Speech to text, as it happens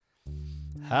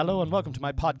Hello and welcome to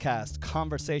my podcast,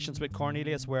 Conversations with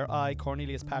Cornelius, where I,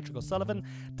 Cornelius Patrick O'Sullivan,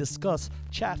 discuss,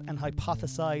 chat and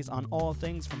hypothesize on all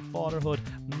things from fatherhood,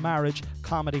 marriage,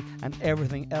 comedy and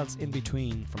everything else in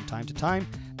between. From time to time,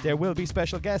 there will be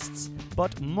special guests,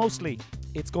 but mostly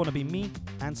it's going to be me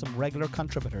and some regular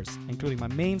contributors, including my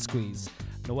main squeeze,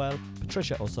 Noelle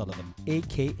Patricia O'Sullivan,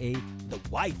 aka the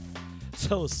wife.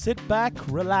 So sit back,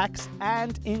 relax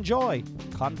and enjoy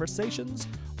Conversations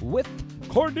with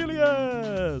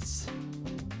Cornelius.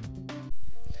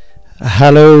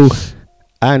 Hello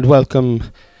and welcome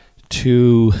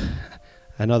to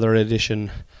another edition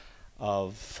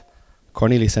of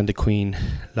Cornelius and the Queen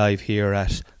live here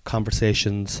at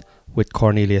Conversations with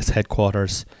Cornelius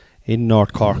headquarters in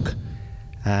North Cork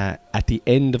at the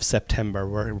end of September.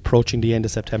 We're approaching the end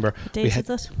of September. What date is it?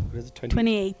 What is it?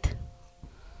 28th.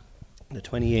 The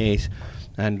 28th,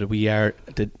 and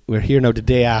we're here now the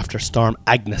day after Storm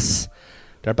Agnes.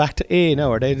 They're back to A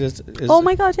now, are they? Oh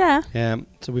my god, yeah.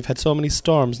 So we've had so many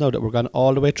storms now that we're gone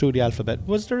all the way through the alphabet.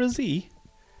 Was there a Z?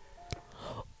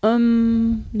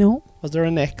 No. Was there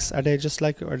an X? Are they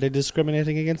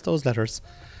discriminating against those letters?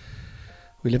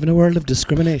 We live in a world of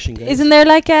discrimination, guys. Isn't there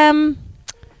like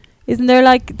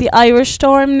the Irish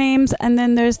storm names and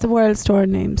then there's the world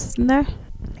storm names, isn't there?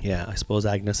 Yeah, I suppose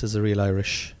Agnes is a real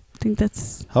Irish. I think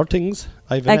that's... How are things?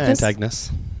 I've an Agnes? Aunt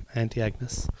Agnes. Auntie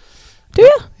Agnes. Do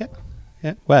you?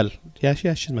 Yeah. Well, yeah,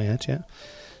 she's my aunt, yeah.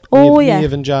 Oh, Niamh, yeah.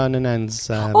 and John and Anne's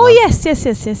Oh, mom. yes.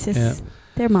 Yeah.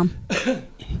 Their mum.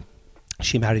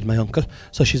 She married my uncle,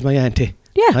 so she's my auntie.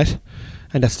 Yeah. Right?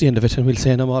 And that's the end of it, and we'll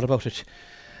say no more about it.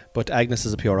 But Agnes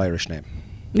is a pure Irish name,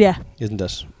 Yeah. isn't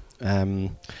it?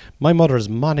 My mother is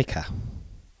Monica.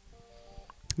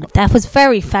 That was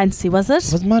very fancy, was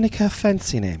it? Was Monica a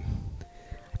fancy name?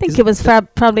 I think it was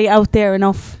probably out there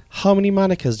enough. How many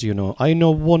Monicas do you know? I know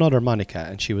one other Monica,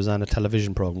 and she was on a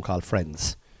television program called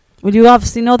Friends. Well, you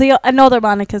obviously know another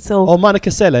Monica, so... Oh, Monica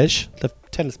Seles, the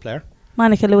tennis player.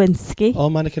 Monica Lewinsky. Oh,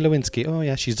 Monica Lewinsky. Oh,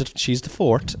 yeah, she's the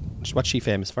fourth. What's she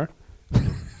famous for?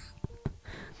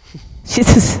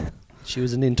 She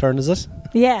was an intern, is it?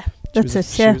 Yeah, that's it,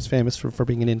 She was famous for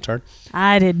being an intern.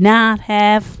 I did not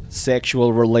have...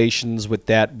 Sexual relations with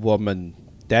that woman.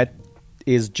 That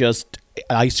is just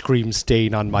ice cream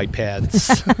stain on my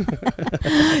pants. Do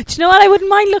you know what? I wouldn't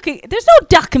mind looking... There's no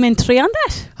documentary on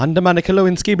that. And the Monica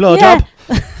Lewinsky blowjob.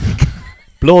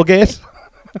 Blowgate.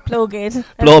 Blowgate.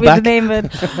 That Blowback. would be the name of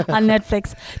it on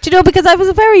Netflix. Do you know, because I was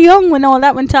very young when all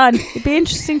that went on. It'd be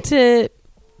interesting to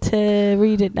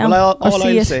read it now. Well, all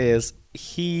I'll it. say is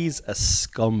he's a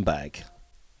scumbag.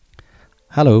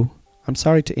 Hello. I'm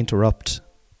sorry to interrupt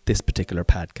this particular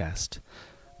podcast.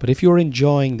 But if you're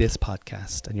enjoying this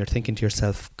podcast and you're thinking to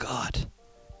yourself, God,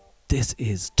 this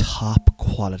is top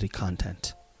quality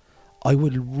content, I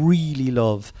would really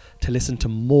love to listen to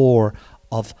more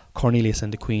of Cornelius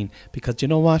and the Queen, because do you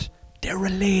know what? They're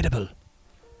relatable.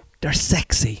 They're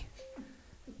sexy.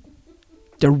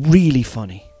 They're really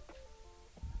funny.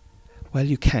 Well,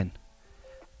 you can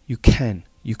go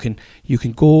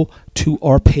to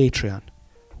our Patreon,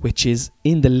 which is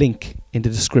in the link in the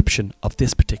description of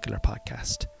this particular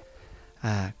podcast.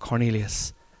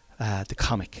 Cornelius, the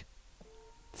comic,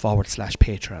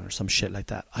 /Patreon or some shit like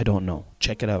that. I don't know.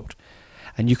 Check it out.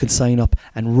 And you can sign up.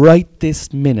 And right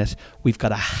this minute, we've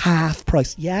got a half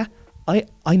price. Yeah,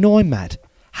 I know I'm mad.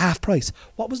 Half price.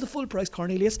 What was the full price,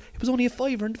 Cornelius? It was only a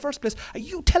 £5 in the first place. Are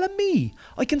you telling me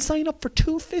I can sign up for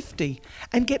 $2.50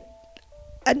 and get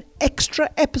an extra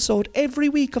episode every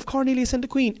week of Cornelius and the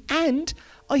Queen, and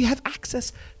I have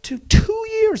access to 2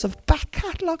 years of back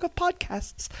catalogue of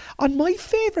podcasts on my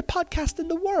favourite podcast in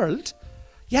the world?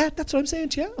 Yeah, that's what I'm saying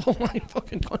to you. Oh,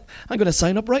 I'm going to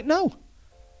sign up right now.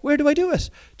 Where do I do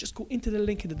it? Just go into the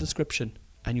link in the description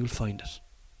and you'll find it.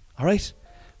 All right?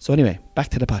 So anyway, back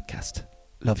to the podcast.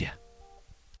 Love you.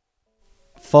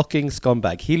 Fucking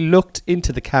scumbag. He looked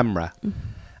into the camera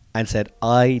and said,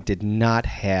 I did not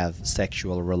have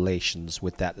sexual relations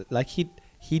with that. Like, he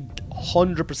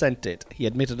 100% did. He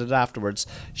admitted it afterwards.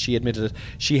 She admitted it.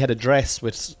 She had a dress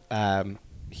with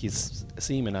his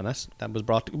semen on it that was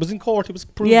brought. It was in court. It was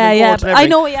proven in court. I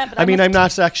know. Yeah, but I mean, I'm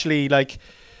not actually like.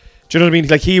 Do you know what I mean?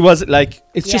 Like, he was like,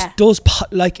 it's just those,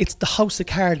 like, it's the House of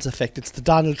Cards effect. It's the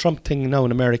Donald Trump thing now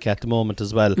in America at the moment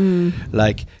as well.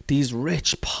 Like, these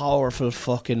rich, powerful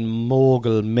fucking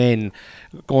mogul men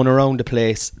going around the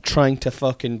place trying to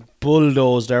fucking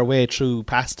bulldoze their way through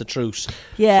past the truth.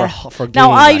 Yeah. For now,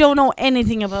 gain, I don't know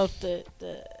anything about the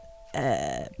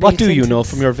what do you know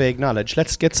from your vague knowledge?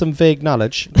 Let's get some vague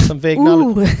knowledge. Some vague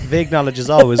knowledge. Vague knowledge is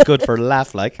always good for a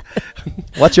laugh, like.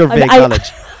 What's your vague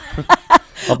knowledge?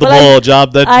 of the Well, ball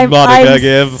job that Monica I'm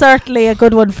gave. certainly a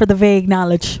good one for the vague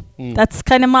knowledge. That's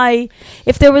kind of my.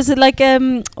 If there was like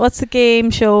what's the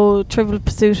game show, Trivial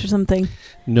Pursuit or something?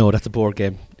 No, that's a board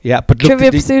game. Yeah, but look,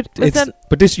 Trivial Pursuit.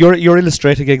 but this you're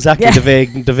illustrating exactly Yeah.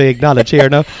 the vague knowledge here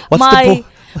now. What's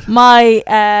my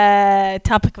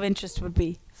topic of interest would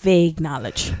be vague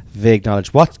knowledge. Vague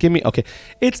knowledge. What? Give me. Okay,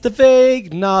 it's the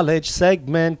vague knowledge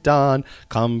segment on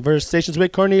Conversations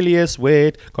with Cornelius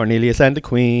and the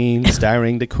Queen,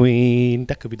 starring the Queen.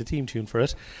 That could be the theme tune for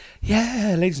it.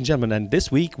 Yeah, ladies and gentlemen, and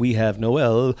this week we have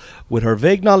Noelle with her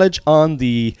vague knowledge on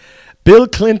the Bill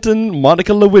Clinton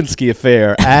Monica Lewinsky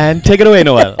affair. And take it away,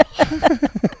 Noelle.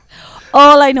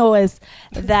 All I know is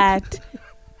that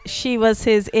she was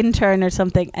his intern or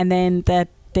something, and then that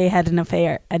they had an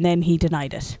affair, and then he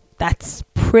denied it. That's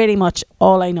pretty much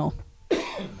all I know.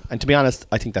 And to be honest,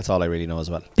 I think that's all I really know as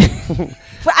well.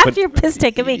 But after your piss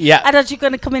take of me, yeah. I thought you were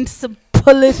going to come into some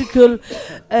political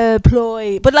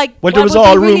ploy. But like, Well, there was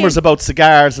all rumours about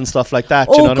cigars and stuff like that.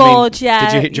 Oh, you know what God, I mean?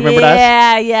 yeah. Do you remember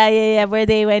that? Yeah. Where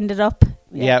they ended up.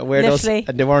 Yeah, where those literally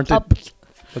and they weren't up.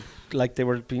 like they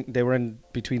were in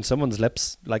between someone's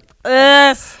lips. Like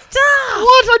Stop!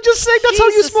 what? I'm just saying that's how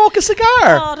you Jesus. smoke a cigar.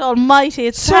 God Almighty!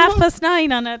 It's Someone-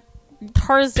 9:30 on a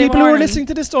Thursday People morning. who are listening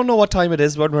to this don't know what time it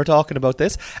is when we're talking about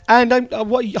this. And I'm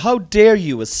how dare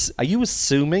you? Are you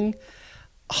assuming?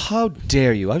 How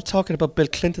dare you? I was talking about Bill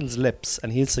Clinton's lips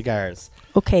and his cigars.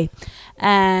 Okay,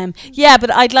 yeah, but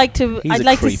I'd like to. He's I'd a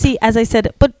like to creep. see, as I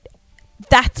said, but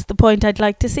that's the point. I'd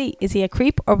like to see. Is he a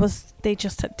creep, or was they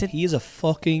just did? He is a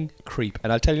fucking creep.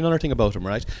 And I'll tell you another thing about him,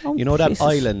 right? Oh, You know that Jesus.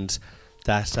 island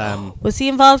that Was he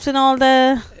involved in all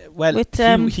the? well, With,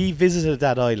 he visited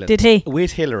that island. Did he?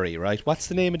 With Hillary, right? What's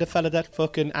the name of the fella that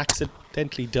fucking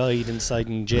accidentally died inside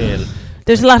in jail?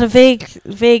 There's a lot of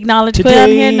vague knowledge going on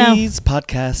here now. Today's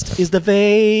podcast is the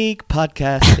Vague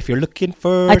Podcast. If you're looking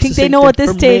for I think they know at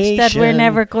this stage that we're information,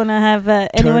 never going to have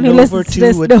anyone turn who over listens to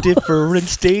this to a know different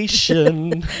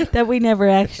station. that we never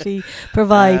actually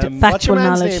provide What's factual your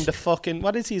man's knowledge. name? The fucking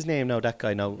what is his name now? That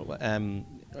guy now.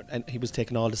 And he was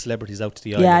taking all the celebrities out to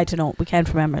the island. Yeah, I don't know. We can't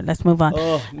remember. Let's move on.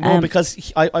 Oh no,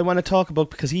 because I want to talk about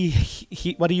because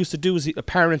he what he used to do is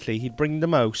apparently he'd bring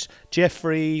them out.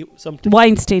 Jeffrey something.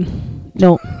 Weinstein.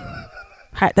 No.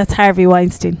 That's Harvey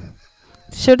Weinstein.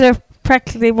 Sure, they're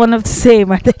practically one of the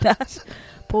same, are they not?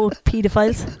 Both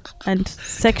paedophiles and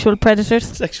sexual predators.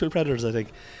 Sexual predators, I think.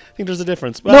 I think there's a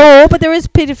difference. Well, No, but there is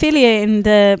paedophilia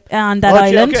on that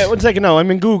island. Okay, 1 second now. I'm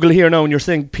in Google here now, and you're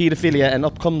saying paedophilia, and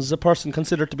up comes a person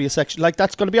considered to be a sexual. Like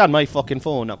that's going to be on my fucking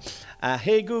phone now.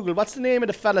 Hey Google, what's the name of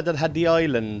the fella that had the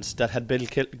island that had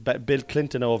Bill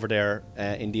Clinton over there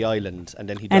in the island, and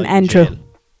then he died And in Andrew. jail?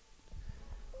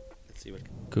 Let's see what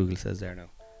Google says there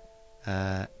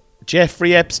now.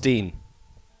 Jeffrey Epstein.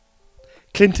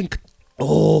 Clinton.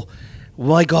 Oh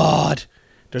my God.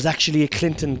 There's actually a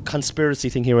Clinton conspiracy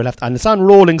thing here. And it's on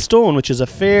Rolling Stone, which is a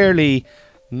fairly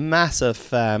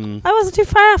massive. I wasn't too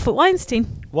far off with Weinstein.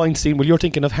 Weinstein. Well, you're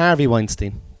thinking of Harvey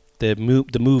Weinstein, the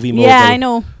movie mogul. Yeah, I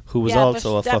know. Who was Yeah,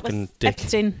 also a but that fucking was dick.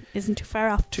 Epstein isn't too far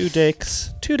off. Two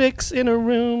dicks in a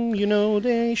room. You know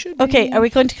they should. Okay, be. are we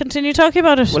going to continue talking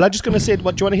about it? Well, I'm just going to say,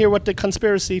 what do you want to hear? What the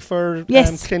conspiracy for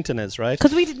Yes. Clinton is, right?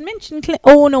 Because we didn't mention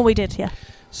Oh, no, we did, yeah.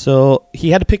 So he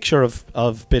had a picture of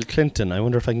Bill Clinton. I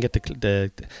wonder if I can get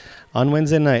the on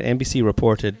Wednesday night, NBC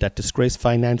reported that disgraced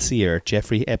financier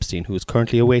Jeffrey Epstein, who is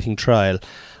currently awaiting trial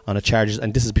on a charges,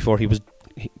 and this is before he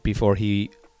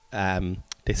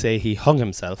they say he hung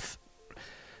himself,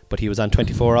 but he was on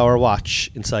 24-hour watch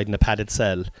inside in a padded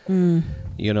cell.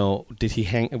 You know, did he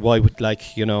hang? Why would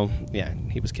yeah,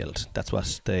 he was killed. That's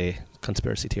what the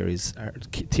conspiracy theorists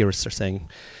are saying.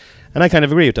 And I kind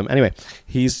of agree with them. Anyway,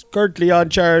 he's currently on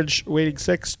charge waiting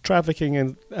sex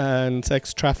trafficking and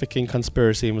sex trafficking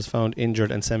conspiracy, and was found injured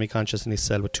and semi-conscious in his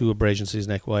cell with 2 abrasions to his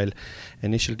neck. While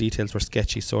initial details were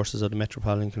sketchy, sources of the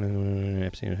Metropolitan.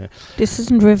 This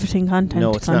isn't riveting content.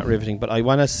 No, it's not riveting. But I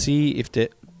want to see if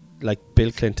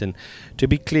Bill Clinton. To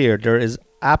be clear, there is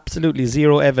absolutely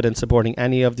zero evidence supporting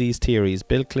any of these theories.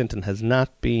 Bill Clinton has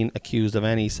not been accused of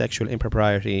any sexual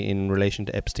impropriety in relation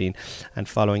to Epstein, and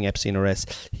following Epstein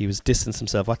arrest, he was distanced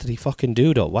himself. What did he fucking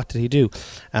do, though? What did he do?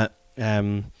 I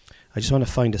just want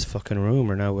to find this fucking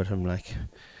rumor now with him.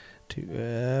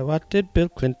 What did Bill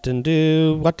Clinton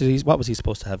do? What was he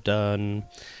supposed to have done?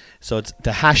 So it's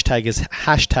the hashtag is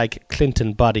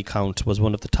 #Clinton body count was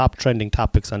one of the top trending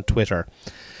topics on Twitter,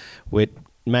 with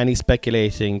many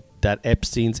speculating that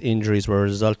Epstein's injuries were a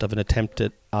result of an attempt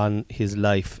on his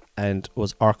life and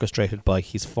was orchestrated by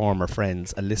his former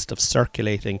friends. A list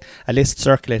circulating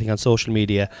on social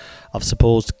media of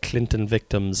supposed Clinton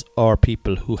victims or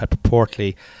people who had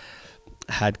purportedly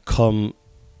had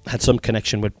some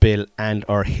connection with Bill and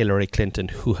or Hillary Clinton,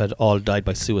 who had all died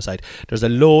by suicide. There's a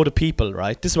load of people,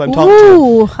 right? This is what I'm talking about.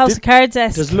 Ooh, House of Cards.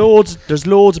 There's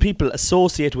loads of people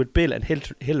associated with Bill and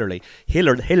Hillary,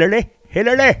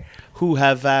 who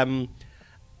have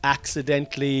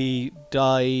accidentally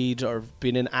died or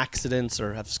been in accidents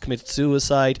or have committed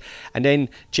suicide. And then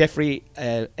Jeffrey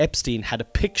Epstein had a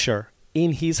picture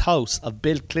in his house of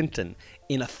Bill Clinton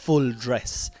in a full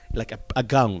dress, like a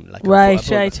gown, like right.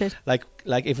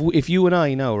 like if you and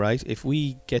I know, right, if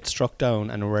we get struck down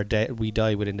and we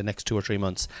die within the next 2 or 3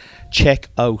 months, check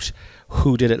out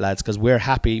who did it, lads, because we're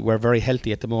happy, we're very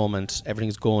healthy at the moment,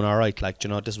 everything's going all right. Like, you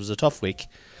know, this was a tough week,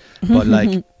 but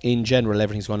like in general,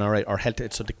 everything's going all right. Our health,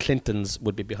 so the Clintons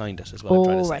would be behind it, is what I'm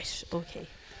trying to say. Right, okay.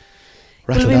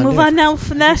 Will we move on now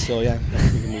from that? So yeah,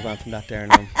 we can move on from that there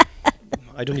now.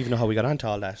 I don't even know how we got onto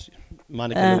all that.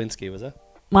 Monica Lewinsky, was it?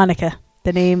 Monica,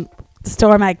 the name,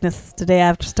 Storm Agnes, the day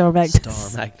after Storm Agnes.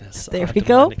 Storm Agnes. There we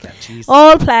go. Monica,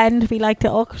 all planned. We like to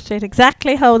orchestrate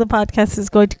exactly how the podcast is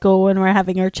going to go when we're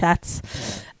having our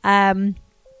chats. How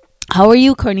are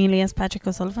you, Cornelius Patrick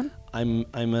O'Sullivan? I'm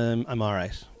all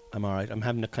right. I'm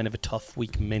having a kind of a tough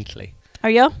week mentally. Are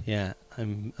you? Yeah,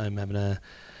 I'm having a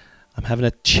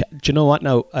do you know what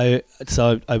now? I've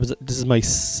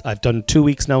done 2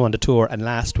 weeks now on the tour, and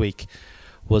last week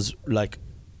was like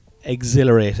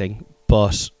exhilarating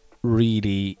but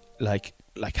really like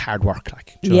hard work,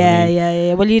 like, do you know what I mean?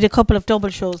 Yeah. Well, you had a couple of double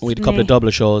shows. We had a couple of double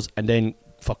shows, and then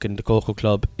fucking the Coco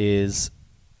Club is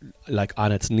like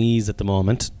on its knees at the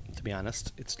moment, to be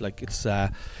honest. It's like it's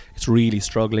really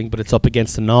struggling, but it's up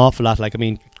against an awful lot. Like, I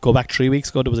mean, go back 3 weeks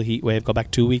ago, there was a heat wave. Go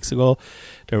back 2 weeks ago,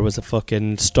 there was a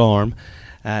fucking storm.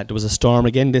 There was a storm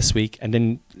again this week, and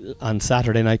then on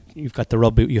Saturday night you had the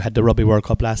Rugby World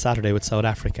Cup last Saturday with South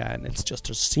Africa, and it's just,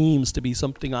 there seems to be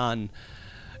something on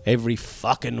every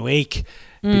fucking week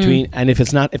between, and if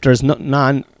there's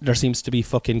none, there seems to be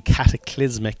fucking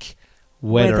cataclysmic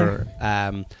weather.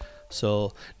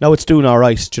 So now it's doing all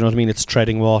right. Do you know what I mean? It's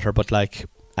treading water, but like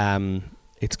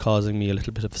it's causing me a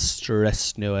little bit of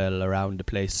stress, Noel, around the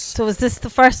place. So is this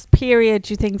the first period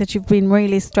you think that you've been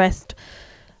really stressed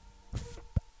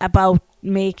about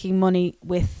making money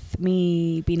with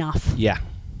me being off? Yeah.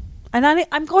 And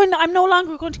I'm no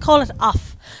longer going to call it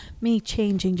off. Me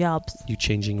changing jobs. You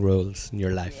changing roles in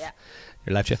your life. Yeah.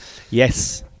 Your life.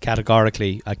 Yes,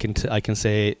 categorically, I can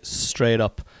say straight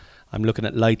up, I'm looking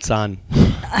at lights on.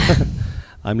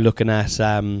 I'm looking at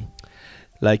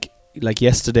like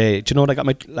yesterday. Do you know what I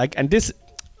got and this,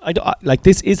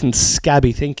 this isn't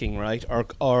scabby thinking, right?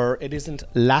 Or it isn't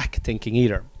lack thinking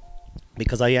either,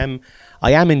 because I am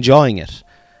enjoying it.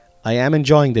 I am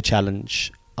enjoying the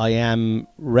challenge. I am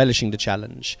relishing the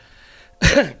challenge.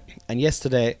 And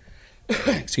yesterday,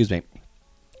 excuse me,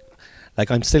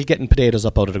 like, I'm still getting potatoes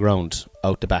up out of the ground,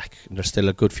 out the back, and there's still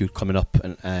a good few coming up,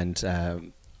 and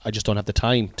I just don't have the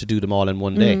time to do them all in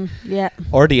one day,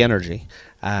 or the energy.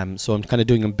 So I'm kind of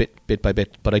doing them bit by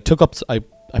bit. But I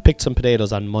picked some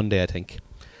potatoes on Monday, I think,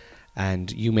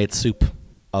 and you made soup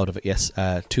out of it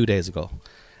 2 days ago.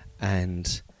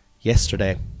 And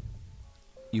yesterday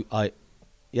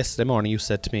morning you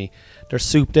said to me, there's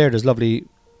soup there, there's lovely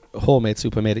homemade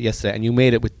soup, I made it yesterday, and you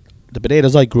made it with the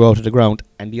potatoes I grew out of the ground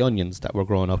and the onions that were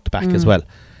growing out the back as well.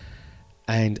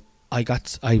 And I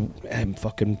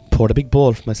fucking poured a big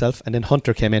bowl for myself, and then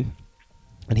Hunter came in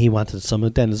and he wanted some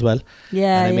of then as well.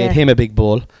 And I made him a big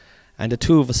bowl, and the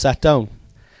two of us sat down,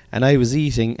 and I was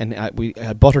eating, and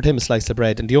I buttered him a slice of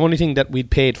bread, and the only thing that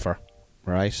we'd paid for,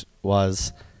 right,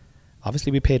 was,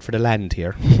 obviously we paid for the land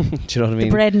here. Do you know what I mean?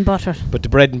 The bread and butter. But the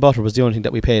bread and butter was the only thing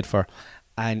that we paid for.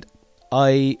 And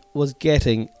I was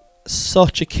getting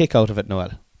such a kick out of it,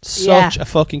 Noel. Such a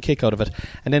fucking kick out of it.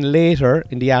 And then later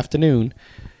in the afternoon,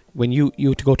 when you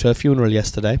had to go to a funeral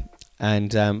yesterday,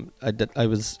 and I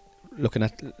was looking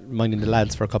at minding the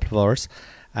lads for a couple of hours,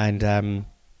 and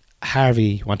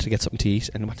Harvey wanted to get something to eat,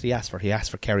 and what did he ask for? He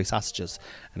asked for Kerry sausages,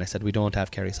 and I said, we don't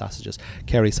have Kerry sausages.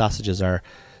 Kerry sausages are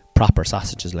proper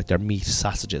sausages, like they're meat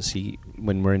sausages.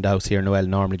 When we're in the house here, Noel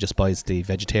normally just buys the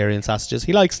vegetarian sausages.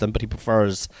 He likes them, but he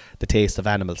prefers the taste of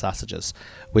animal sausages,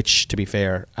 which, to be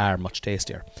fair, are much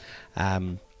tastier.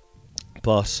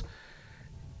 But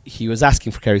he was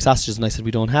asking for Kerry sausages, and I said,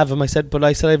 we don't have them. I said,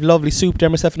 I have lovely soup there,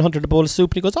 myself and Hunter, a bowl of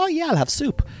soup. And he goes, oh yeah, I'll have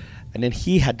soup. And then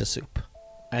he had the soup,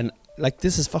 and like,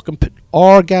 this is fucking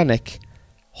organic,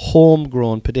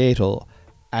 homegrown potato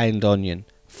and onion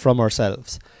from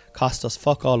ourselves. Cost us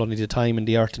fuck all, only the time and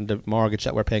the earth and the mortgage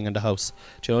that we're paying on the house.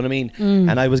 Do you know what I mean?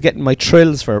 And I was getting my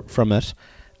trills from it,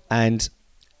 and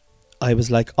I was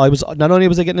like, not only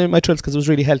was I getting my trills because it was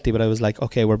really healthy, but I was like,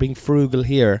 okay, we're being frugal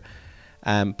here,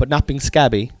 but not being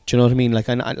scabby. Do you know what I mean? Like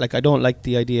I don't like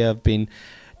the idea of being,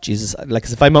 Jesus. Like,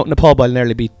 'cause if I'm out in a pub, I'll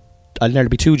nearly be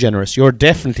too generous. You're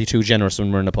definitely too generous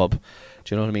when we're in a pub. Do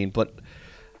you know what I mean? But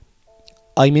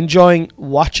I'm enjoying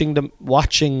watching them.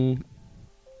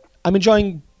 I'm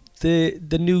enjoying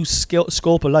the new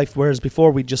scope of life. Whereas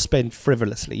before we'd just spend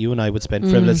frivolously. You and I would spend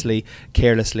frivolously,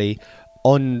 carelessly,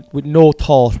 with no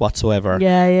thought whatsoever.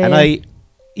 And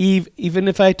even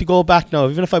if I had to go back now,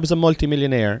 even if I was a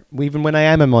multimillionaire, even when I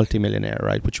am a multimillionaire,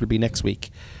 right, which will be next week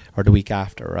or the week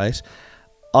after, right,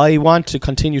 I want to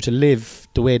continue to live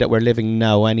the way that we're living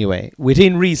now anyway.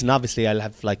 Within reason, obviously. I'll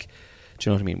have, like, do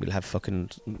you know what I mean? We'll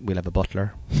have a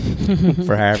butler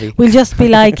for Harvey. We'll just be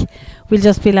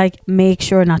like, make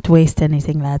sure not to waste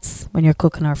anything, lads, when you're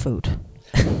cooking our food.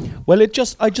 Well,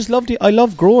 I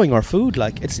love growing our food.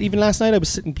 Like, it's even last night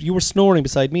you were snoring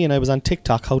beside me, and I was on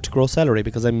TikTok how to grow celery,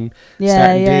 because I'm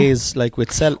starting days like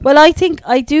with celery. Well, I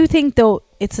do think though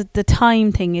the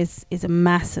time thing is a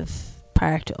massive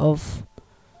part of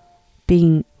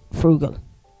being frugal.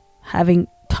 Having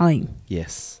time.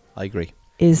 Yes, I agree.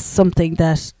 Is something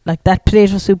that, like, that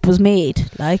potato soup was made.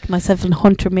 Like, myself and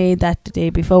Hunter made that the day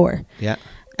before. Yeah.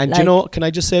 And, you know, can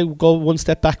I just say, go one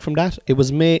step back from that? It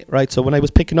was made, right, so when I was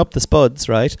picking up the spuds,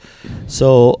 right,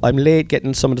 so I'm late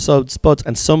getting some of the spuds,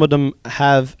 and some of them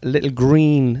have a little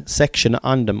green section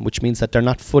on them, which means that they're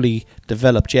not fully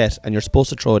developed yet, and you're supposed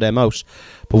to throw them out.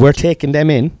 But we're taking them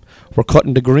in, we're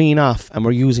cutting the green off, and we're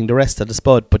using the rest of the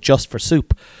spud, but just for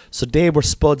soup. So they were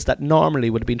spuds that normally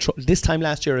would have been this time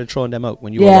last year, I'd thrown them out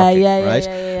when you were working, right?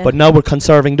 Yeah. But now we're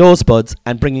conserving those spuds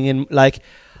and bringing in, like,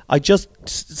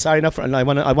 sorry enough, and I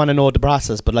want to know the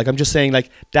process, but, like, I'm just saying, like,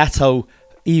 that's how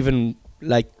even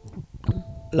like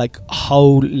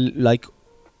how like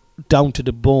down to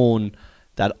the bone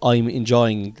that I'm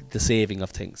enjoying the saving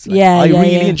of things. Like, I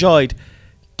really enjoyed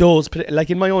those. Like,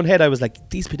 in my own head, I was like,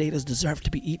 these potatoes deserve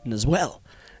to be eaten as well.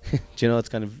 Do you know, it's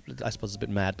kind of, I suppose, it's a bit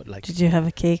mad, but, like. Did you have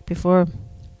a cake before?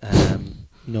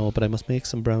 No, but I must make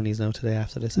some brownies now today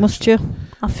after this. Must you?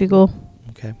 Off you go.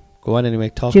 Okay, go on anyway.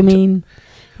 Talk. Do you mean?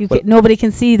 Nobody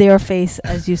can see their face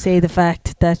as you say the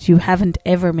fact that you haven't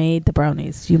ever made the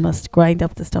brownies. You must grind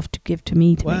up the stuff to give to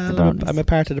me to make the brownies. I'm a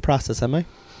part of the process, am I?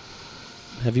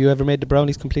 Have you ever made the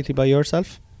brownies completely by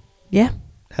yourself? Yeah.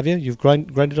 Have you? You've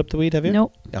grinded up the wheat, have you?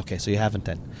 No. Okay, so you haven't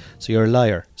then. So you're a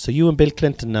liar. So you and Bill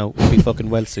Clinton now will be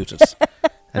fucking well suited.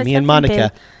 And me and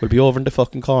Monica will be over in the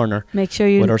fucking corner. Make sure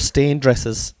you... with our stained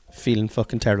dresses, feeling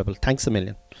fucking terrible. Thanks a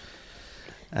million.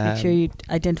 Make sure you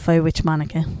identify which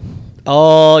Monica.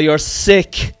 Oh, you're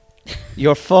sick.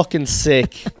 You're fucking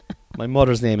sick. My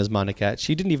mother's name is Monica.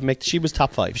 She didn't even she was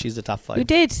top 5. She's the top 5. We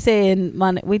did say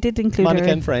we did include Monica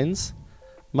her and Friends.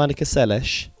 Monica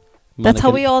Selish. That's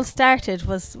how we all started,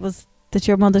 was that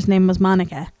your mother's name was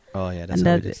Monica. Oh yeah, that's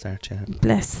how we did start, yeah.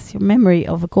 Bless your memory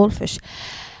of a goldfish.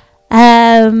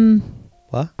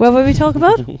 What? What were we talking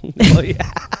about? Oh yeah.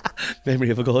 Memory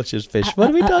of a goldfish. What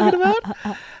are we talking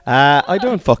about? I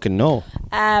don't fucking know.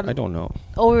 I don't know.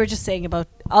 Oh, we were just saying about...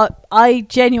 I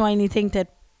genuinely think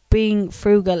that being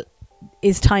frugal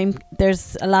is time.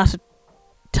 There's a lot of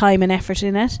time and effort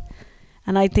in it.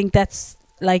 And I think that's,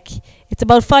 like, it's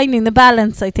about finding the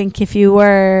balance. I think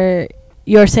you're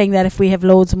saying that if we have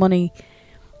loads of money,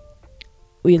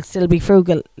 we'll still be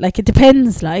frugal. Like, it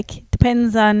depends.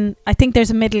 Depends on... I think there's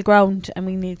a middle ground, and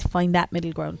we need to find that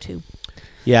middle ground too.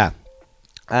 Yeah.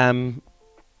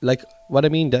 Like, what I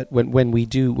mean that when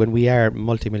we are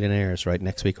multimillionaires, right,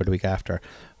 next week or the week after,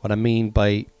 what I mean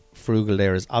by frugal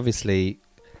there is obviously,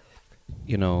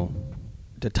 you know,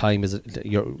 the time is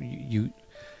you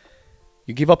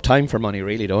give up time for money,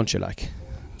 really, don't you? Like,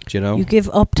 do you know? You give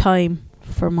up time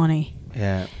for money.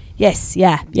 Yeah. Yes.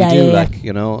 Yeah. You do, like,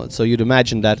 you know. So you'd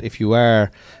imagine that if you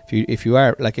are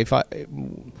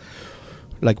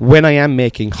like when I am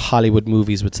making Hollywood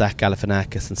movies with Zach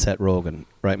Galifianakis and Seth Rogen,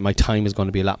 right, my time is going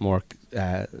to be a lot more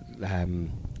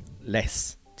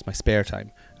less. It's my spare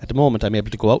time. At the moment, I'm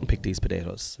able to go out and pick these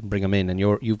potatoes and bring them in, and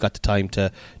you've got the time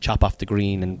to chop off the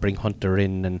green and bring Hunter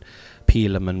in and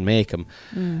peel them and make them.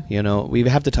 You know, we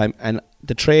have the time, and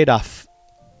the trade-off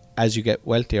as you get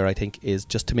wealthier, I think, is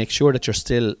just to make sure that you're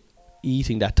still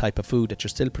eating that type of food, that you're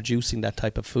still producing that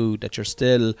type of food, that you're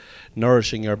still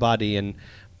nourishing your body and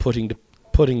putting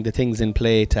the things in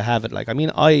play to have it. Like, I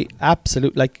mean, I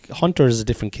absolutely, like, Hunter is a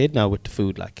different kid now with the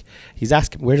food. Like, he's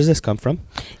asking, where does this come from?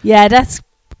 Yeah, that's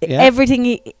everything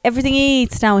he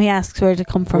eats now. He asks where does it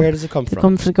come from. Where does it come from?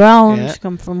 Come from the ground.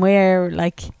 Come from where?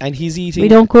 Like, and he's eating. We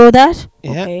don't grow that.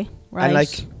 Yeah. Okay, right. And,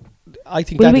 like, I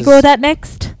think will we grow that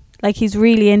next? Like, he's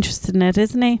really interested in it,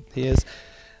 isn't he? He is.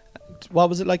 What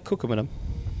was it like cooking with him?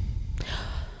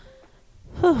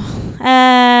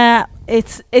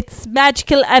 It's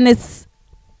magical and it's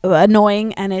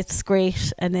annoying and it's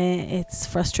great and it's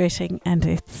frustrating and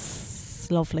it's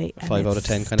lovely. 5 out of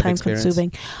 10 kind of time experience.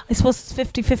 consuming. I suppose it's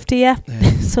 50-50, yeah.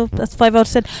 So that's 5 out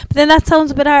of 10. But then that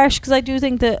sounds a bit harsh because I do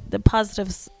think the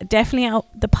positives, definitely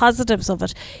the positives of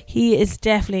it. He is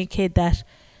definitely a kid that,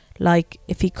 like,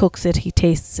 if he cooks it, he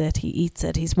tastes it, he eats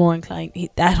it, he's more inclined.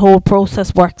 That whole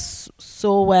process works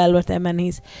so well with him and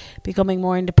he's becoming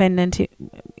more independent.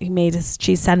 He made his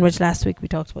cheese sandwich last week. We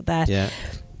talked about that. Yeah.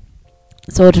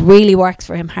 So it really works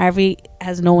for him. Harvey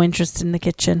has no interest in the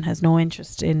kitchen, has no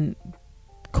interest in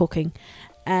cooking.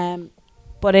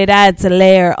 But it adds a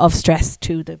layer of stress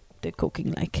to the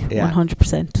cooking, like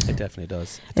 100%. It definitely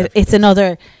does.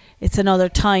 It's another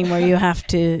time where you have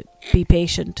to be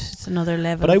patient. It's another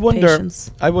level of patience.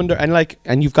 I wonder,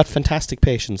 and you've got fantastic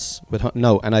patience with and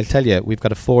I'll tell you, we've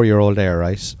got a 4-year-old there,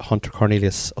 right? Hunter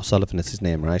Cornelius O'Sullivan is his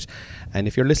name, right? And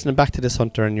if you're listening back to this,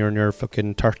 Hunter, and you're in your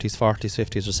fucking 30s, 40s,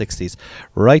 50s or 60s,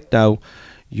 right now,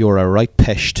 you're a right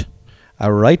pesht.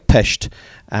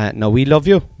 Now, we love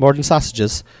you more than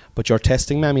sausages, but you're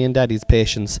testing Mammy and Daddy's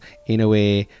patience in a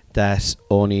way that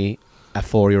only a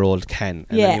 4-year-old can.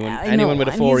 And anyone with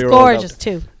a 4-year-old, he's gorgeous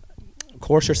too. Of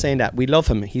course, you're saying that. We love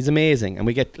him. He's amazing, and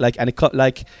we get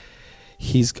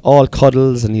he's all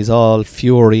cuddles, and he's all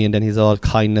fury, and then he's all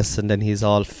kindness, and then he's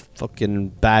all fucking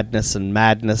badness and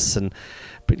madness, and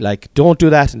don't do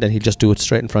that, and then he'll just do it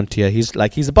straight in front of you.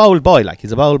 He's a bold boy.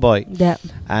 Yeah.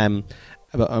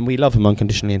 And we love him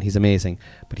unconditionally, and he's amazing.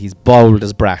 But he's bold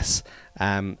as brass.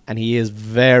 And he is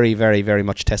very, very, very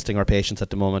much testing our patience at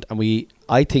the moment. And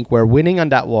I think we're winning on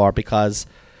that war because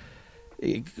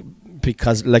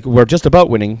we're just about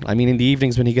winning. I mean, in the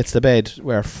evenings when he gets to bed,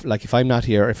 where if I'm not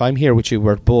here, if I'm here with you,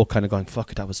 we're both kind of going,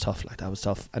 fuck it, that was tough.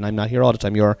 And I'm not here all the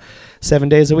time. You're 7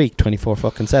 days a week,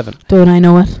 24/7. Don't I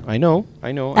know it? I know.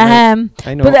 I know.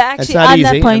 But actually, it's not on easy,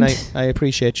 that point, and I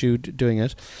appreciate you doing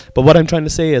it. But what I'm trying to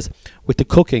say is, with the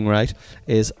cooking, right,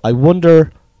 is I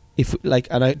wonder if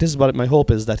this is what my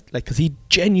hope is, that because he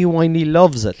genuinely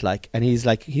loves it, and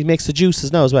he makes the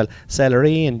juices now as well,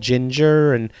 celery and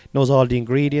ginger, and knows all the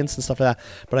ingredients and stuff like that.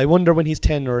 But I wonder when he's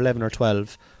 10 or 11 or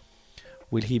 12,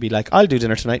 will he be like, I'll do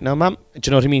dinner tonight now, Mum? Do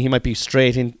you know what I mean? He might be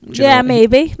straight in.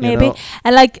 Maybe.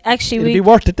 And actually, it'll be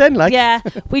worth it then. Yeah,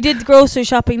 we did grocery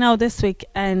shopping now this week,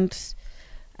 and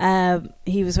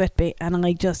he was with me, and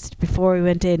I just before we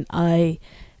went in, I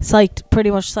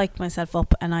pretty much psyched myself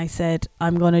up, and I said,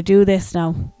 I'm going to do this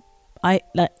now. I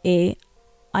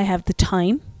have the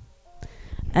time,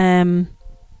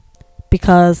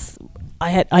 because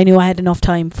I knew I had enough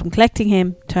time from collecting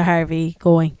him to Harvey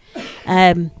going,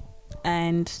 and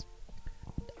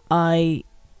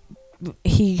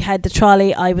he had the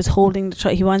trolley. I was holding the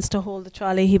trolley. He wants to hold the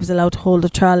trolley. He was allowed to hold the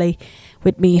trolley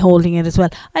with me holding it as well.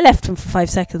 I left him for 5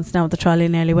 seconds now. The trolley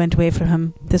nearly went away from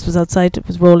him. This was outside. It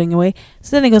was rolling away.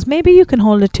 So then he goes, maybe you can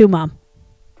hold it too, Mom.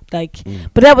 But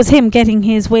that was him getting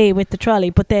his way with the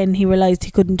trolley. But then he realised he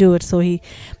couldn't do it.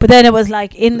 But then it was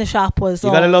in the shop was.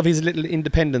 You gotta love his little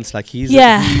independence. He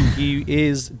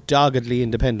is doggedly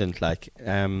independent. But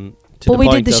we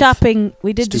did the shopping.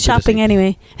 We did the shopping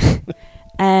anyway.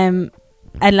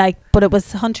 But it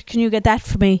was, Hunter, can you get that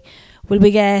for me? Will we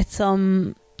get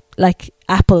some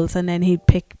apples? And then he'd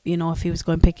pick, if he was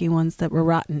going picking ones that were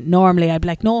rotten. Normally I'd be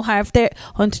like, no, Hunter,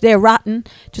 they're rotten,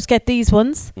 just get these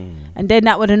ones. And then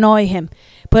that would annoy him.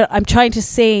 But I'm trying to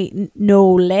say no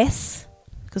less,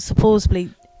 because supposedly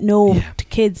to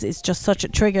kids is just such a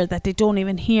trigger that they don't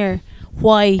even hear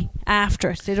why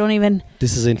after. They don't even.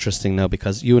 This is interesting now,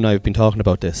 because you and I have been talking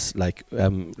about this,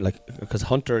 because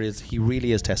Hunter he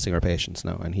really is testing our patience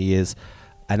now, and he is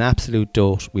an absolute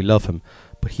dote. We love him,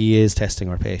 but he is testing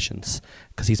our patience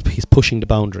because he's pushing the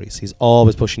boundaries. He's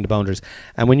always pushing the boundaries,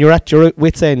 and when you're at your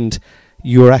wit's end,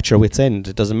 you're at your wit's end.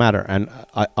 It doesn't matter. And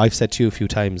I've said to you a few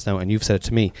times now, and you've said it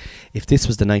to me, if this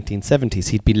was the 1970s,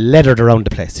 he'd be leathered around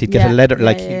the place. He'd get a leather,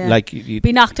 you'd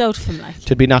be knocked out of him,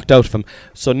 to be knocked out of him.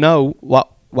 So now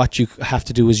what you have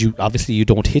to do is you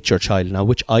don't hit your child now,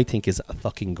 which I think is a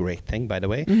fucking great thing, by the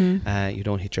way. You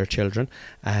don't hit your children,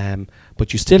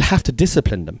 but you still have to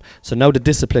discipline them. So now the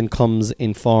discipline comes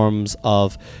in forms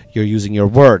of you're using your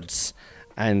words,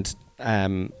 and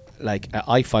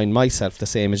I find myself the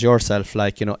same as yourself,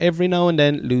 every now and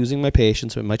then losing my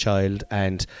patience with my child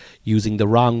and using the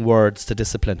wrong words to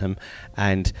discipline him.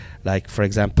 And for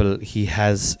example, he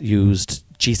has used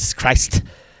Jesus Christ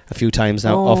a few times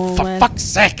now. For fuck's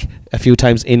sake! A few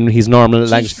times in his normal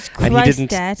language, and he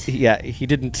didn't. Dad. He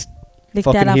didn't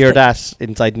fucking hear that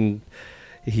inside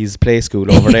his play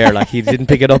school over there. He didn't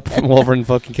pick it up from over in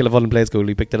fucking Killavullen Play School.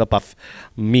 He picked it up off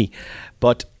me.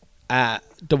 But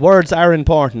the words are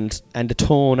important and the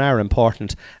tone are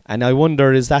important. And I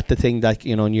wonder, is that the thing that,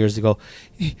 you know, years ago,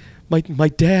 my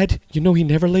dad, you know, he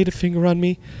never laid a finger on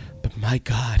me, but my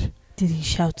God, did he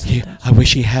shout something? I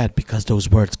wish he had, because those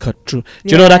words cut through.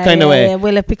 Do you know that kind of way? Yeah,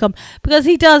 will it become... Because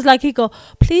he does, like, he go,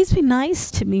 please be nice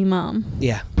to me, Mom.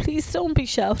 Yeah. Please don't be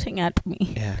shouting at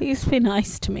me. Yeah. Please be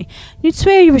nice to me. You'd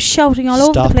swear you were shouting all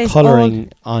over the place. Stop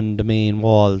colouring on the main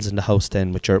walls in the house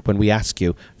then, when we ask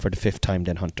you for the 5th time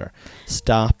then, Hunter.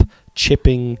 Stop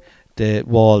chipping the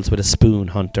walls with a spoon,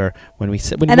 Hunter, when we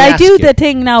say... And I do the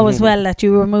thing now as well, that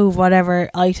you remove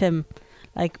whatever item...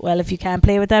 Like, well, if you can't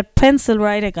play with that pencil,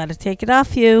 right, I got to take it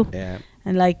off you. Yeah.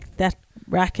 And like that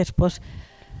racket, but...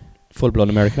 Full-blown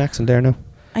American accent there now.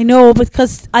 I know,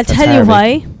 because I'll tell Harvey. you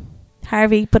why.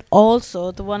 Harvey, but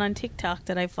also the one on TikTok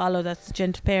that I follow, that's the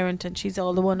gentle parent, and she's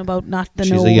all the one about not the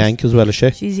nose. She's a Yank as well, is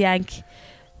she? She's Yank.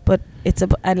 But it's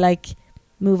and like,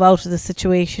 move out of the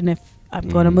situation. If I'm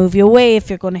going to move you away, if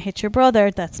you're going to hit your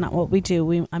brother, that's not what we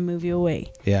do. I move you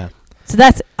away. Yeah. So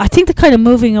that's, I think the kind of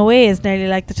moving away is nearly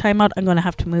like the time out. I'm going to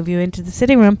have to move you into the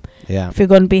sitting room. Yeah. If you're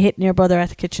going to be hitting your brother at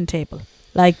the kitchen table.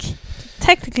 Like,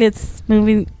 technically it's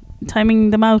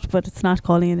timing them out, but it's not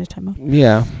calling it a time out.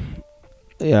 Yeah.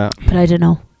 Yeah. But I don't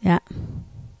know. Yeah.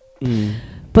 Mm.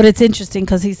 But it's interesting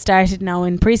because he started now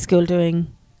in preschool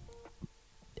doing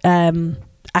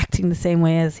acting the same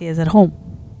way as he is at home.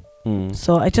 Mm.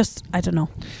 So I don't know.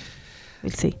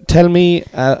 We'll see. Tell me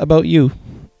about you.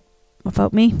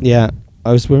 About me? Yeah.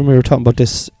 When we were talking about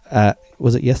this,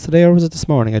 was it yesterday or was it this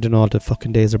morning? I don't know, all the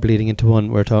fucking days are bleeding into one.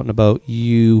 We were talking about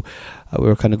you. We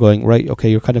were kind of going, right, okay,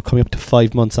 you're kind of coming up to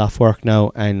 5 months off work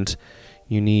now, and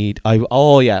you need...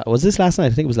 was this last night? I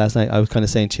think it was last night. I was kind of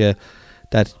saying to you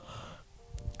that,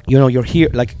 you know, you're here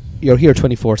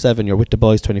 24/7. You're with the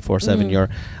boys 24/7.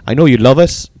 I know you love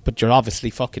it, but you're obviously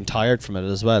fucking tired from it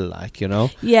as well, like, you know.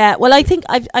 Yeah, well, I think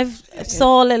I've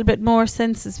saw a little bit more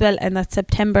sense as well, and that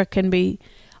September can be,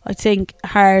 I think,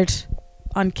 hard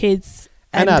on kids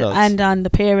and adults, and on the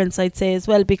parents, I'd say as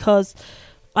well, because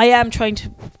I am trying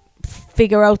to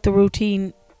figure out the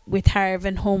routine with Harv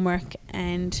and homework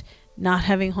and not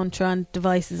having Hunter on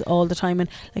devices all the time. And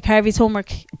like Harvey's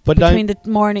homework between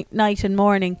the night and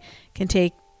morning can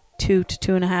take 2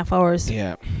 to 2.5 hours.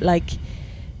 Yeah. Like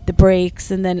the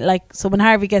breaks, and then like, so when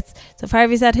Harvey gets, so if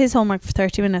Harvey's at his homework for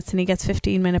 30 minutes and he gets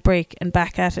 15-minute break and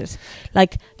back at it,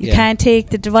 like you can't take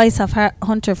the device off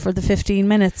Hunter for the 15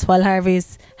 minutes while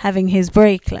Harvey's having his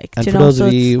break. Like, and for those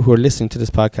of you who are listening to this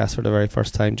podcast for the very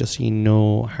first time, just so you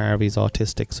know, Harvey's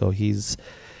autistic, so his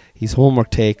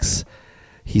homework takes,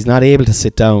 he's not able to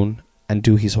sit down and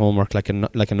do his homework like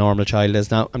a normal child is.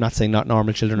 Now, I'm not saying not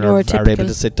normal children are able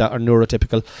to sit down, or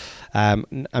neurotypical. I'm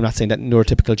not saying that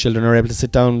neurotypical children are able to sit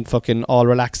down fucking all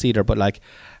relaxed either, but like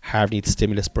Harv needs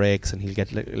stimulus breaks, and he'll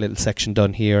get a little section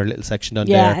done here, a little section done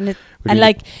there. Yeah, and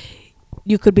like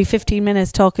you could be 15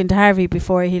 minutes talking to Harvey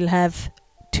before he'll have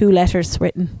 2 letters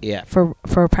written for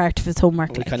a part of his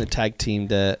homework. We kind of tag team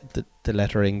the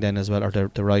lettering then as well, or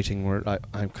the writing, where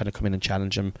I kind of come in and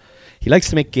challenge him. He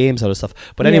likes to make games out of stuff.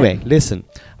 But anyway, listen,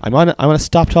 I want to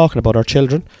stop talking about our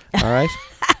children, all right?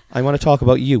 I want to talk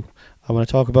about you.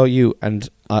 And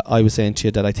I was saying to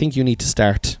you that I think you need to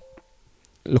start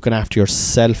looking after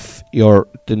yourself,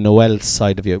 the Noel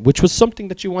side of you, which was something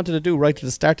that you wanted to do right at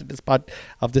the start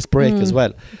of this break as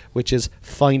well, which is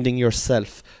finding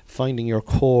yourself, finding your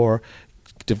core,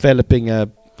 developing a...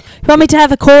 You want me to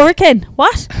have a core again?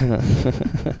 What?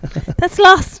 That's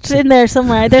lost in there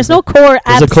somewhere. There's no core.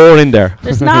 There's a core in there.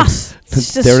 There's not.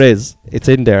 There is. It's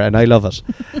in there, and I love it.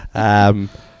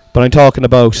 But I'm talking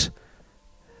about,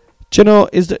 do you know,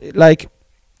 is there, like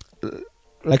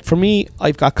for me,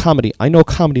 I've got comedy. I know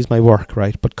comedy's my work,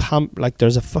 right? But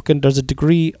there's a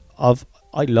degree of,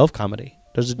 I love comedy.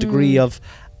 There's a degree of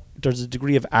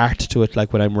art to it,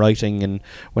 like when I'm writing and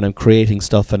when I'm creating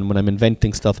stuff and when I'm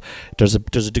inventing stuff. There's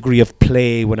a degree of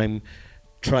play when I'm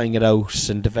trying it out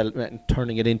and developing it and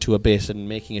turning it into a bit and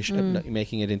making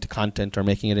it into content or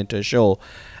making it into a show.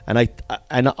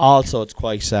 And also it's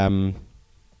quite I'm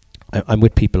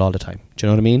with people all the time. Do you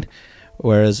know what I mean?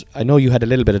 Whereas I know you had a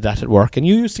little bit of that at work, and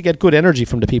you used to get good energy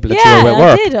from the people that you were at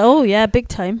work. Yeah, I did. Oh yeah, big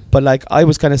time. But like, I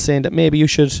was kind of saying that maybe you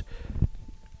should,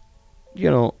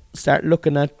 you know, start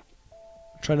looking at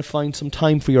trying to find some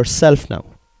time for yourself now.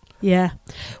 Yeah.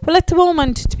 Well, at the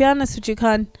moment, to be honest with you,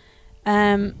 Con,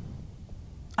 I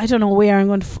don't know where I'm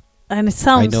going to... and it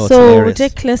sounds so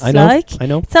ridiculous. I know.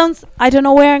 It sounds... I don't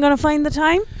know where I'm going to find the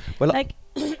time. Well,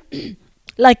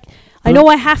 like I know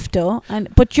I have to,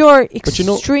 but you're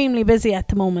extremely busy at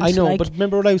the moment. I know, but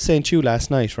remember what I was saying to you last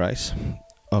night, right?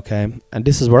 Okay. And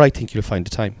this is where I think you'll find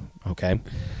the time. Okay.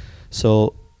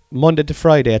 So Monday to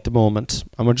Friday at the moment,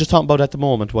 and we're just talking about at the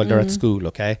moment while they're at Mm. school,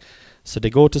 okay? So they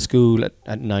go to school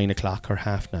at 9 o'clock or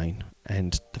 9:30,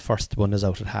 and the first one is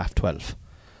out at 12:30.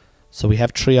 So we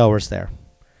have 3 hours there.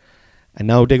 And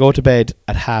now they go to bed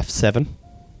at 7:30.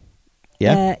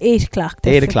 Yeah. 8 o'clock.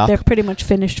 8 o'clock. They're pretty much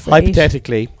finished for 8.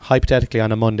 Hypothetically,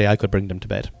 on a Monday, I could bring them to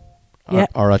bed. Yeah.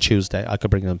 Or a Tuesday, I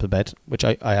could bring them to bed, which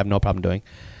I have no problem doing.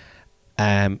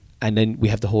 And then we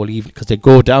have the whole evening, because they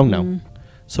go down now. Mm.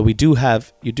 So you do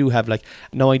have like,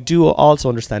 now I do also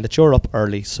understand that you're up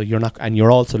early, so you're not, and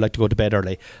you're also like to go to bed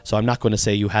early. So I'm not going to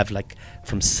say you have like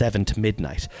from 7 to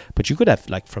midnight, but you could have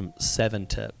like from 7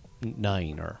 to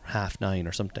 9 or 9:30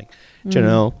 or something. Do you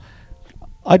know?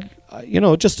 I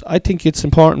think it's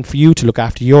important for you to look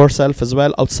after yourself as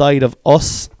well, outside of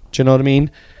us. Do you know what I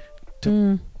mean?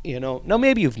 You know, now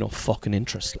maybe you've no fucking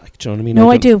interest, like, do you know what I mean?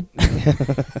 No, I do.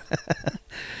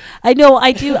 I know,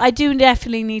 I do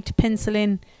definitely need to pencil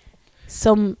in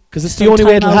some. Because it's some the only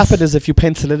way time it'll out. happen is if you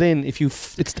pencil it in. If you,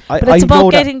 But it's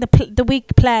about getting the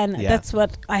week plan. Yeah. That's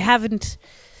what I haven't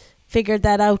figured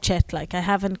that out yet. Like, I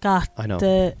haven't got I know.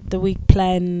 the week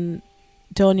plan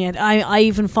done yet. I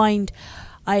even find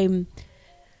I'm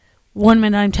one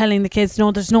minute I'm telling the kids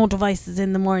no, there's no devices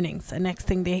in the mornings, and next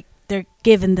thing they're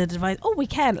given the device. Oh, we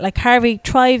can. Like, Harvey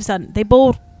they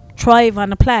both thrive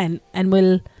on a plan and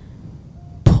will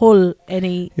pull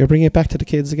any. You're bringing it back to the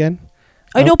kids again.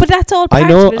 I know, but that's all part I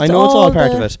know of it. it's all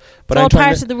part of it. But it's I'm all trying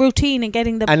part to, of the routine and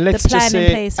getting the and let's plan just say,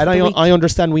 in place. and for the week. I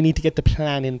understand we need to get the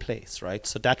plan in place, right?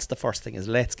 So that's the first thing, is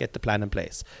let's get the plan in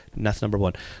place. And that's number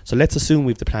one. So let's assume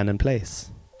we've the plan in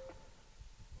place.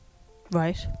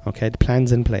 Right. Okay, the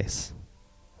plan's in place.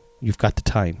 You've got the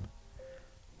time.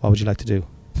 What would you like to do?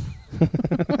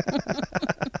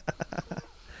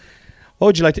 What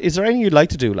would you like to? Is there anything you'd like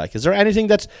to do? Like, is there anything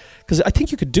that? Because I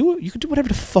think you could do whatever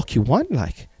the fuck you want.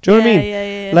 Like, do you know what I mean?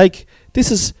 Yeah. Like,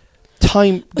 this is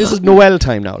time. This is Noel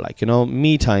time now. Like, you know,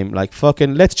 me time. Like,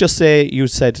 fucking. Let's just say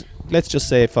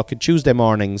fucking Tuesday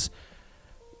mornings.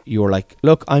 You were like,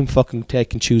 look, I'm fucking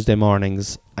taking Tuesday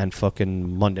mornings and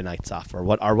fucking Monday nights off, or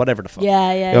whatever the fuck.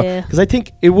 Yeah. Because I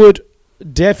think it would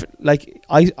like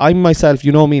I myself,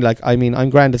 you know me, like, I mean,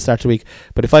 I'm grand at start of the week,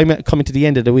 but if I'm coming to the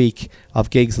end of the week of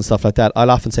gigs and stuff like that,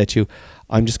 I'll often say to you,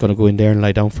 I'm just going to go in there and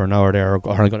lie down for an hour there,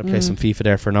 or I'm going to play some FIFA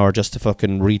there for an hour just to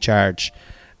fucking recharge.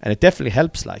 And it definitely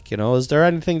helps, like, you know. Is there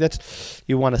anything that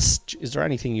you want to is there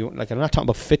anything you like? I'm not talking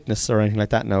about fitness or anything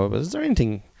like that now, but is there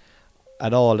anything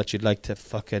at all that you'd like to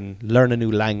fucking learn a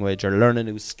new language or learn a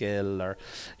new skill, or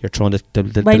you're trying to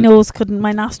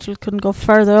my nostril couldn't go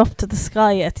further up to the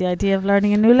sky at the idea of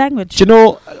learning a new language. Do you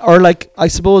know, or like, I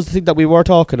suppose the thing that we were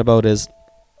talking about is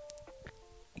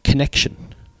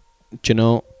connection. Do you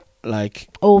know, like,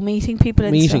 Meeting people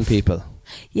and meeting stuff. people.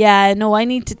 Yeah, no,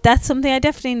 that's something I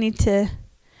definitely need to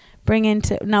bring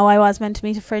into. Now, I was meant to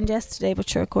meet a friend yesterday, but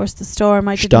sure, of course, the storm,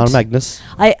 I didn't. Don Magnus.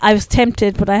 I was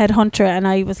tempted, but I had Hunter, and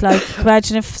I was like,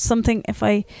 imagine if something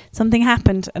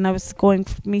happened and I was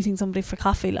meeting somebody for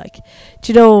coffee, like,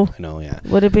 do you know? I know, yeah.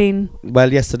 Would have been.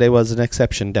 Well, yesterday was an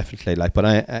exception, definitely. Like, but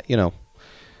I, you know,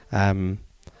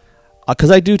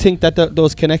 because I do think that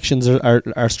those connections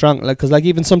are strong. Like, because like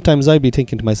even sometimes I'd be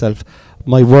thinking to myself,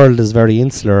 my world is very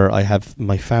insular. I have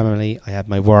my family, I have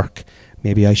my work.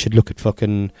 Maybe I should look at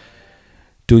fucking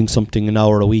doing something an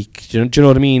hour a week. Do you know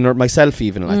what I mean? Or myself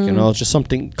even, like, you know, just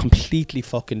something completely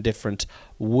fucking different,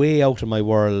 way out of my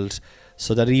world,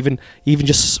 so that even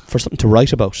just for something to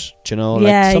write about, do you know?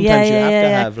 Like, sometimes you have to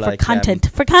have like for content.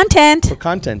 For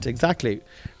content, exactly.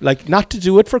 Like, not to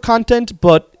do it for content,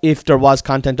 but if there was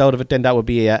content out of it, then that would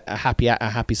be a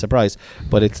happy surprise.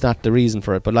 But it's not the reason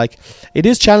for it. But like, it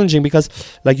is challenging because,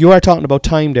 like, you are talking about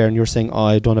time there, and you're saying, "Oh,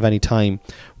 I don't have any time."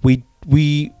 We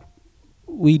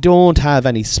don't have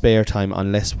any spare time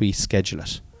unless we schedule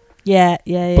it. Yeah.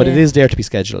 But it is there to be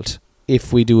scheduled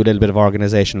if we do a little bit of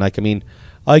organisation. Like, I mean,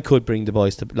 I could bring the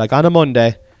boys to, like, on a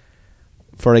Monday,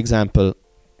 for example,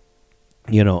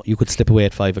 you know, you could slip away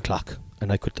at 5 o'clock,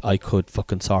 and I could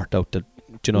fucking sort out the, do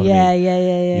you know what I mean?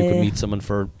 Yeah. You could meet someone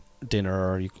for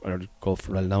dinner, or go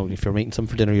for, well, now if you're meeting someone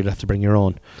for dinner, you'd have to bring your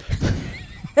own.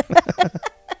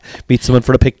 Meet someone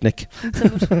for a picnic.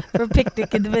 For a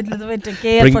picnic in the middle of the winter.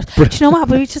 Gail, do you know what?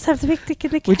 We just have the picnic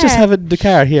in the car. We just have the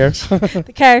car here.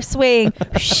 The car swaying.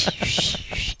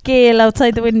 Gail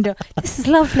outside the window. This is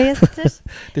lovely, isn't it?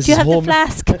 This Do you is have home. the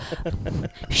flask?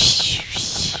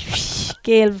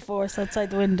 Gale force outside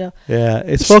the window. Yeah,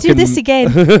 it's we fucking. Do this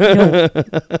again?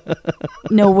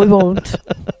 No, we won't.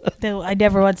 No, I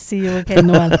never want to see you again,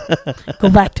 Noel. Go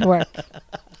back to work.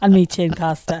 I'll meet you in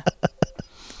Costa.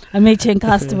 I'll meet you in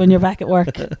Costa when you're back at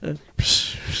work.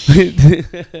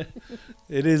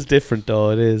 It is different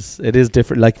though. It is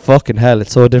different. Like fucking hell,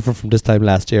 it's so different from this time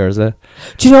last year, isn't it?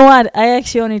 Do you know what? I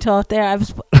actually only thought there. I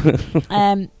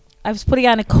was putting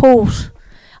on a coat.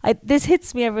 This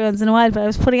hits me every once in a while, but I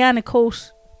was putting on a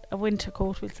winter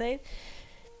coat, we'll say,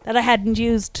 that I hadn't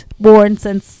worn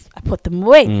since I put them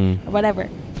away or whatever.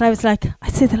 But I was like,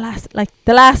 I'd say the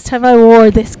last time I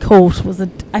wore this coat was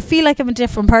I feel like I'm a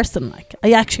different person. Like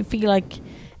I actually feel like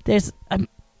there's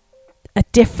a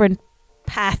different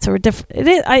path or a different.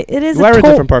 It is. You are a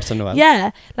different person, Noelle.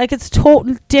 Yeah, like it's a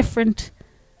total different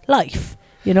life.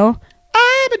 You know.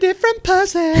 I'm a different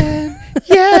person.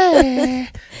 Yeah.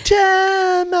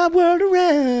 Turn my world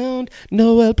around.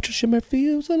 Noelle Patricia Murphy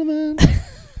O'Sullivan.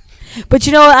 But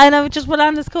you know, and I just put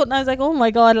on this coat and I was like, oh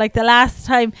my God, like the last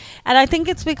time. And I think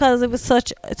it's because it was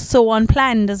so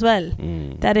unplanned as well.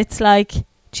 That it's like,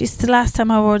 just the last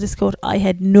time I wore this coat, I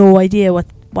had no idea what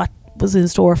was in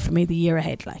store for me the year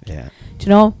ahead. Like, yeah. Do you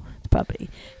know? Probably.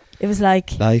 It was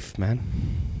like. Life, man.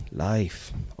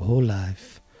 Life. Oh,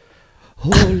 life.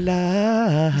 Oh,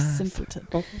 life. Simpleton.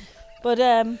 Oh. But,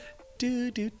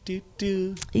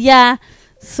 do. Yeah.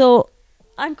 So,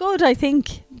 I'm good, I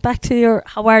think. Back to your,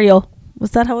 how are you?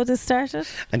 Was that how it started?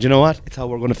 And you know what? It's how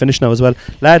we're going to finish now as well.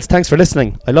 Lads, thanks for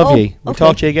listening. I love you. We'll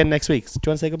talk to you again next week. Do you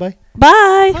want to say goodbye?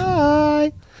 Bye.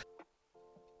 Bye.